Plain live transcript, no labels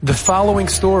The following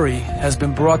story has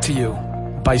been brought to you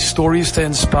by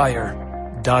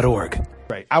StoriesToInspire.org.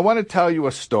 Right. I want to tell you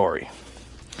a story.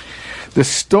 The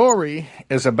story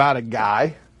is about a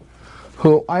guy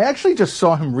who I actually just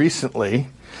saw him recently,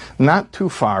 not too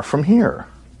far from here.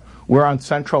 We're on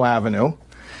Central Avenue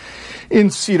in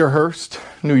Cedarhurst,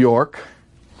 New York.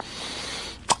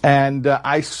 And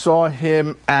I saw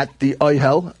him at the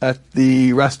Ohel, at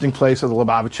the resting place of the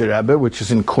Lubavitcher Rebbe, which is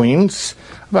in Queens,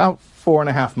 about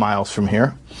 4.5 miles from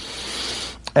here.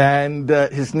 And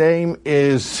his name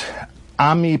is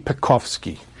Ami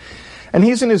Pekovsky. And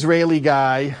he's an Israeli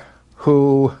guy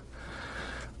who,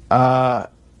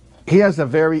 he has a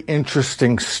very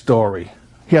interesting story.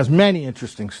 He has many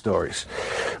interesting stories.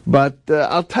 But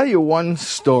I'll tell you one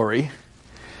story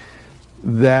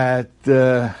that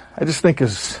I just think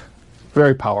is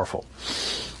very powerful.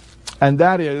 And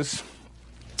that is,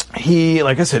 he,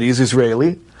 like I said, he's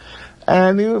Israeli.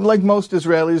 And he, like most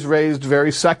Israelis, raised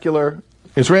very secular,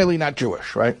 Israeli, not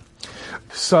Jewish, right?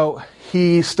 So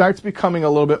he starts becoming a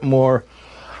little bit more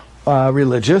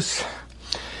religious,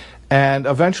 and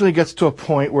eventually gets to a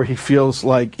point where he feels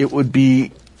like it would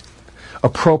be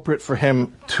appropriate for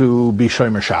him to be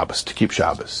Shomer Shabbos, to keep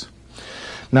Shabbos.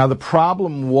 Now the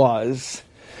problem was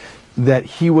that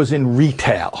he was in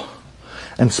retail,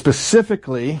 and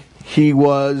specifically he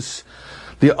was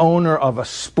the owner of a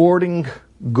sporting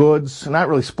goods, not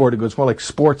really sporting goods, more like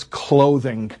sports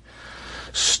clothing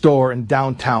store in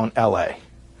downtown LA.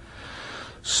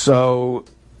 So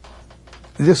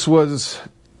this was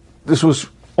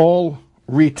all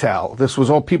retail. This was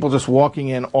all people just walking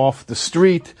in off the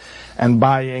street and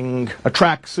buying a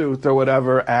tracksuit or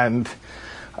whatever, and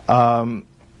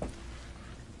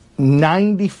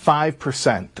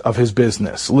 95% of his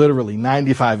business, literally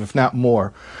 95, if not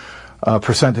more,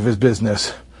 percent of his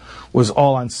business was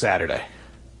all on Saturday.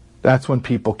 That's when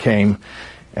people came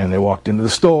and they walked into the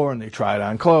store and they tried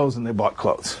on clothes and they bought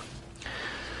clothes.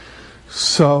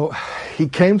 So he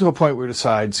came to a point where he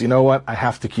decides, you know what, I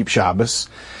have to keep Shabbos.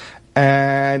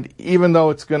 And even though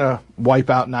it's going to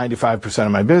wipe out 95%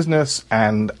 of my business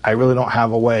and I really don't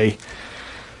have a way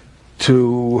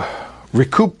to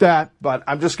recoup that, but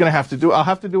I'm just going to have to do, I'll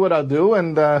have to do what I'll do,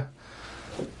 and I'll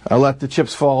let the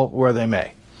chips fall where they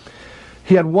may.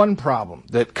 He had one problem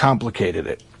that complicated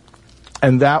it.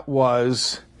 And that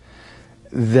was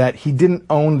that he didn't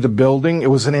own the building. It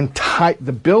was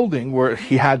the building where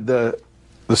he had the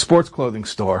sports clothing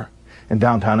store in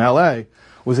downtown LA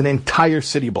was an entire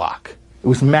city block. It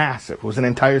was massive. It was an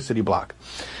entire city block.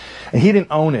 And he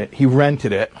didn't own it. He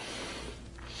rented it.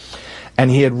 And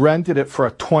he had rented it for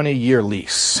a 20-year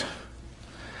lease.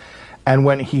 And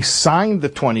when he signed the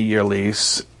 20-year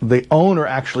lease, the owner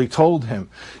actually told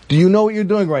him, do you know what you're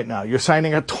doing right now? You're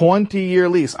signing a 20-year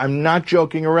lease. I'm not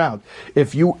joking around.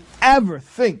 If you ever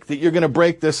think that you're going to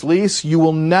break this lease, you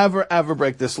will never, ever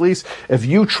break this lease. If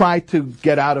you try to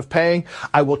get out of paying,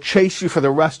 I will chase you for the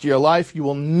rest of your life. You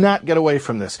will not get away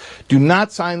from this. Do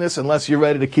not sign this unless you're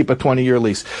ready to keep a 20-year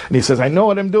lease. And he says, I know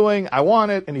what I'm doing. I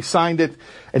want it. And he signed it,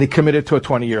 and he committed to a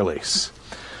 20-year lease.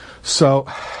 So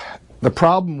the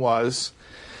problem was,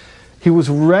 he was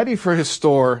ready for his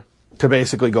store to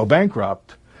basically go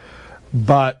bankrupt,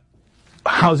 but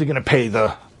how's he going to pay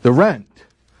the rent?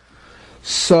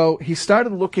 So he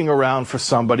started looking around for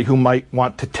somebody who might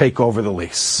want to take over the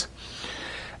lease.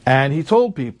 And he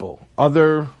told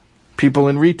other people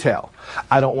in retail,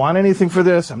 I don't want anything for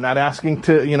this. I'm not asking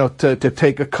to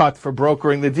take a cut for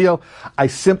brokering the deal. I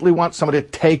simply want somebody to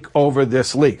take over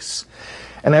this lease.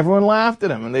 And everyone laughed at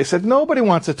him, and they said, nobody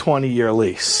wants a 20-year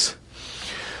lease.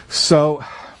 So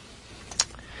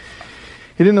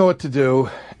he didn't know what to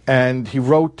do, and he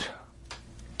wrote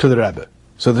to the Rebbe.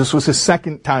 So this was his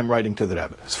second time writing to the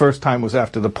Rebbe. His first time was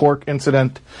after the pork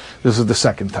incident. This is the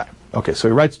second time. Okay, so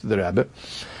he writes to the Rebbe,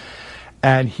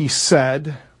 and he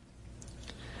said,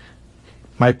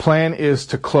 my plan is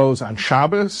to close on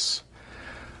Shabbos.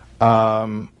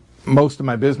 Most of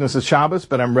my business is Shabbos,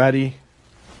 but I'm ready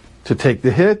to take the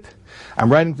hit.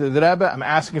 I'm writing to the Rebbe. I'm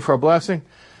asking for a blessing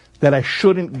that I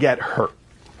shouldn't get hurt.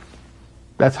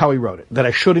 That's how he wrote it, that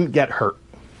I shouldn't get hurt.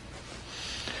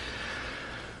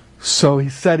 So he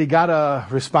said he got a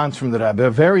response from the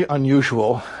Rebbe, very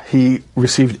unusual. He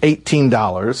received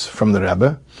 $18 from the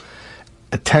Rebbe,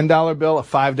 a $10 bill, a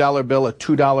 $5 bill, a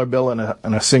 $2 bill,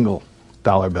 and a single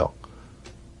dollar bill.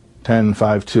 10,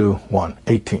 5, 2, 1,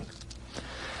 18.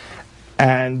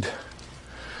 And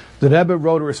the Rebbe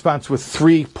wrote a response with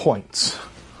 3 points.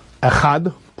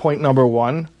 Echad, point number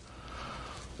 1,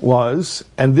 was,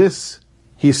 and this,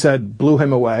 he said, blew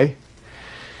him away,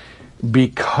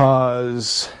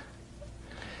 because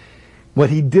What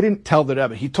he didn't tell the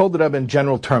Rebbe, he told the Rebbe in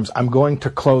general terms, I'm going to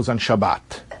close on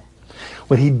Shabbat.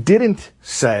 What he didn't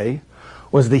say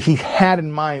was that he had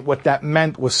in mind what that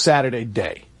meant was Saturday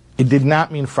day. It did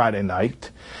not mean Friday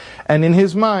night. And in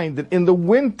his mind, that in the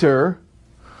winter,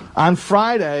 on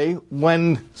Friday,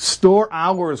 when store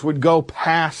hours would go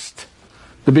past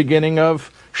the beginning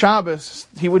of Shabbos,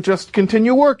 he would just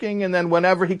continue working, and then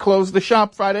whenever he closed the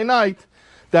shop Friday night,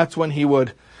 that's when he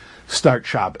would start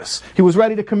Shabbos. He was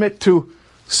ready to commit to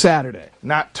Saturday,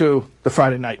 not to the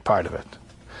Friday night part of it.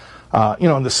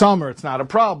 In the summer, it's not a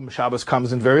problem. Shabbos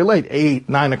comes in very late, 8,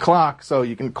 9 o'clock, so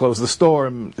you can close the store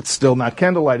and it's still not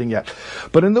candle lighting yet.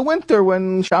 But in the winter,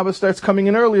 when Shabbos starts coming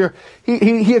in earlier,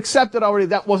 he accepted already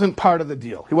that wasn't part of the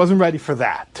deal. He wasn't ready for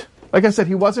that. Like I said,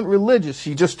 he wasn't religious.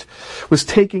 He just was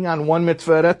taking on one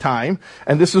mitzvah at a time,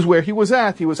 and this is where he was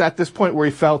at. He was at this point where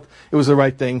he felt it was the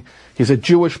right thing. He's a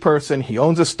Jewish person. He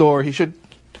owns a store. His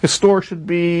store should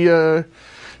be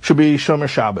Shomer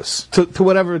Shabbos to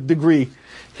whatever degree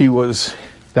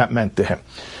that meant to him.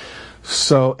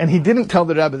 So, and he didn't tell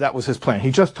the Rebbe that was his plan.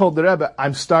 He just told the Rebbe,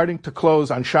 I'm starting to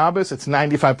close on Shabbos. It's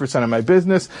 95% of my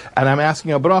business, and I'm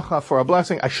asking a bracha for a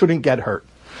blessing. I shouldn't get hurt.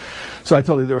 So I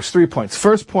told you there was 3 points.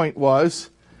 First point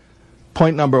was,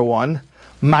 point number 1,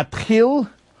 matchil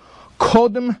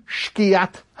kodem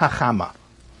shkiat hachama.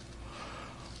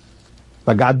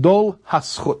 Lagadol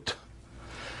haschut.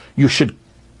 You should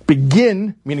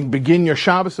begin, meaning begin your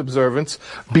Shabbos observance,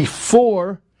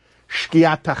 before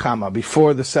shkiat hachama,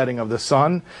 before the setting of the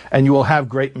sun, and you will have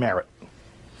great merit.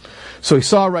 So he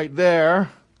saw right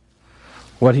there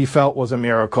what he felt was a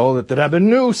miracle, that the Rebbe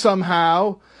knew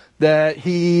somehow that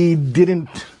he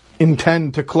didn't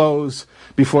intend to close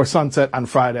before sunset on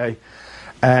Friday.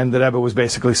 And the Rebbe was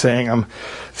basically saying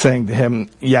to him,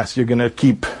 yes, you're going to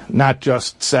keep not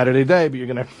just Saturday day, but you're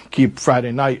going to keep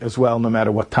Friday night as well, no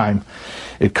matter what time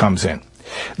it comes in.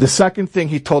 The second thing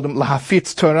he told him,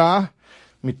 lahafitz Torah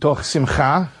mitoch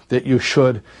simcha, that you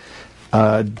should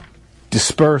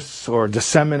disperse or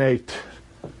disseminate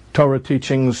Torah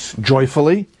teachings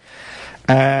joyfully.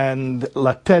 And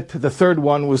latet, the third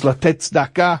one was latet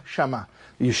tzedakah shama.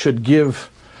 You should give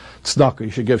tzedakah, you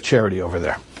should give charity over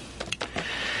there.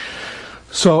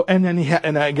 So, and then he had the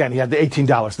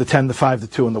 $18, the 10, the 5, the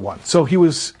 2, and the 1. So he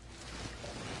was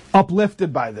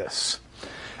uplifted by this.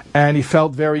 And he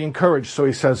felt very encouraged. So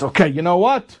he says, okay, you know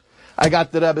what? I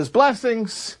got the Rebbe's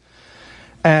blessings.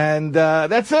 And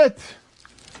that's it.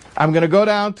 I'm going to go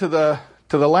down to the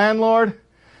landlord.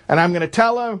 And I'm going to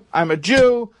tell him I'm a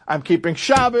Jew, I'm keeping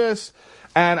Shabbos,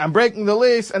 and I'm breaking the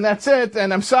lease, and that's it,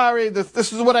 and I'm sorry,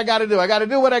 this is what I got to do. I got to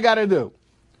do what I got to do.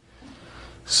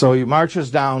 So he marches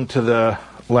down to the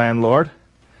landlord.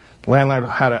 The landlord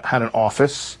had an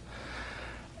office,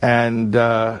 and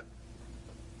there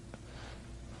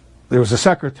was a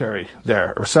secretary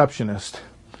there, a receptionist.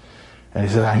 And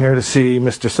he said, I'm here to see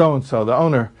Mr. So-and-so, the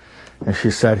owner. And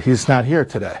she said, he's not here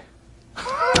today.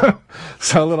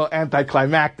 So a little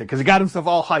anticlimactic, because he got himself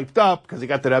all hyped up, because he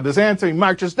got the Rebbe's answer, he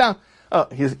marches down. Oh,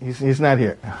 he's not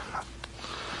here.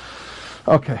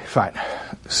 Okay, fine.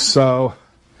 So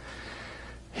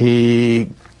he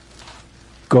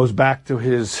goes back to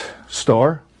his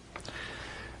store,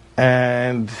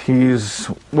 and he's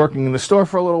working in the store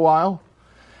for a little while,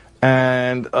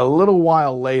 and a little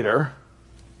while later,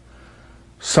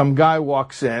 some guy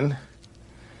walks in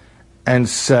and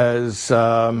says,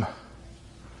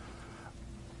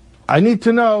 I need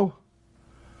to know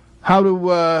how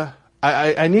to.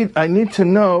 I need to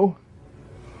know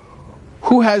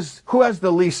who has the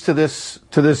lease to this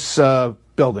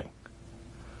building.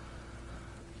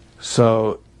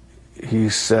 So he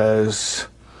says,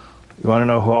 "You want to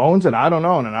know who owns it? I don't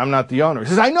own it. I'm not the owner." He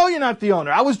says, "I know you're not the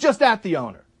owner. I was just at the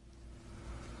owner."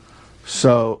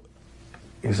 So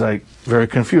he's like very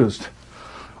confused.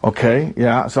 Okay,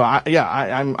 yeah. So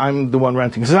I'm the one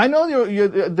renting. He says, I know you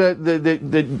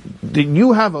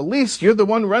have a lease. You're the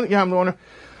one renting. Yeah, I'm the owner.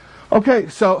 Okay,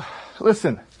 so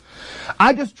listen.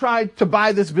 I just tried to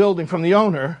buy this building from the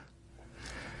owner,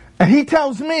 and he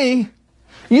tells me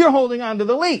you're holding on to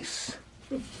the lease,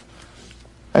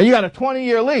 and you got a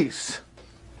 20-year lease,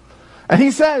 and he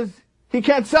says he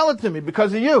can't sell it to me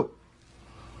because of you.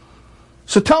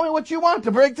 So tell me what you want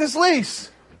to break this lease.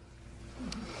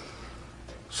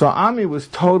 So Ami was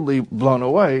totally blown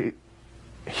away.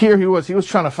 Here he was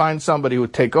trying to find somebody who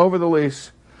would take over the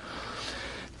lease.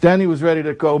 Then he was ready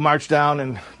to go march down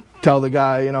and tell the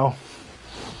guy,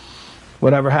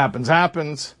 whatever happens,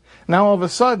 happens. Now all of a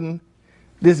sudden,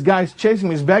 this guy's chasing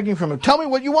me, he's begging from him, tell me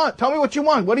what you want, tell me what you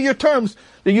want. What are your terms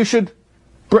that you should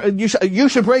break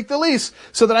the lease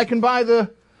so that I can buy the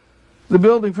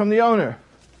building from the owner?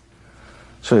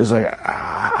 So he's like,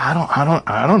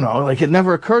 I don't know. Like, it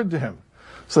never occurred to him.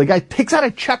 So the guy takes out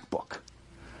a checkbook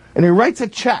and he writes a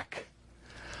check.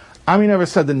 He never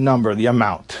said the number, the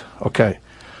amount. Okay.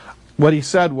 What he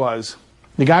said was,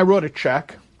 the guy wrote a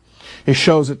check. He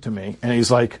shows it to me and he's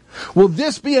like, will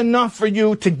this be enough for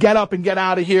you to get up and get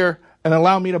out of here and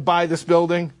allow me to buy this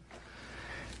building?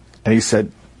 And he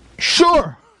said,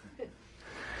 sure.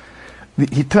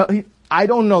 I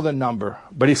don't know the number,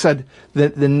 but he said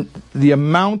that the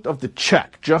amount of the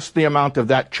check, just the amount of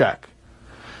that check,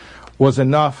 was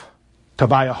enough to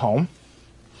buy a home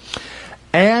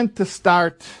and to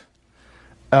start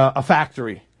a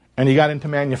factory. And he got into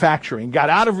manufacturing. Got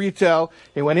out of retail,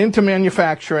 he went into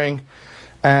manufacturing,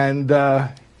 and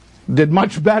did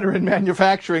much better in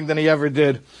manufacturing than he ever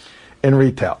did in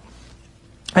retail.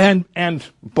 And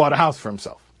bought a house for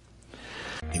himself.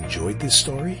 Enjoyed this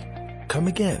story? Come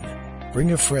again.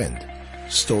 Bring a friend.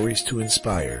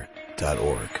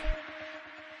 StoriesToInspire.org